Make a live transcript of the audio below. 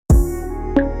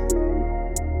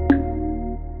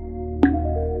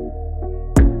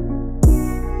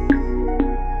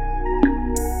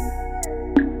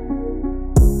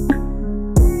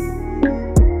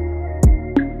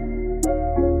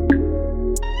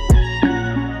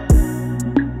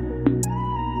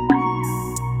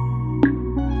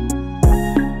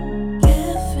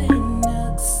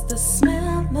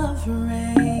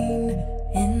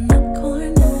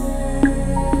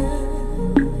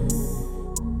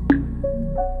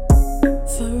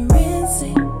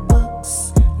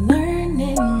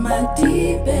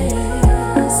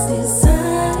deepest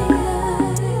desires,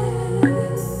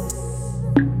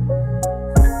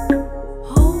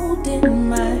 holding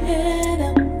my head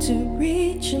up to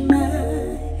reach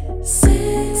my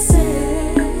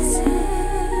success.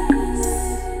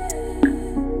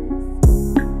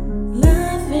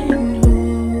 Loving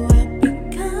who I've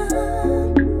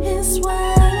become is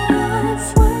what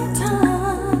I've worked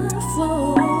hard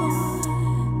for.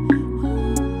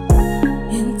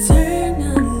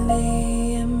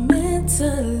 Internally and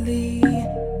mentally,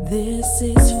 this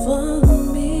is for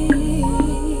me.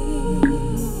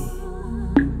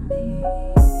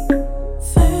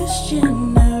 First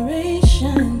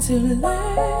generation to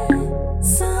learn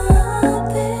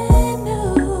something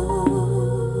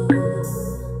new.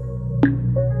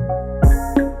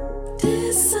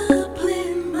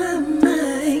 Discipline my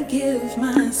mind, give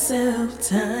myself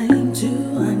time to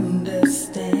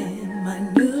understand.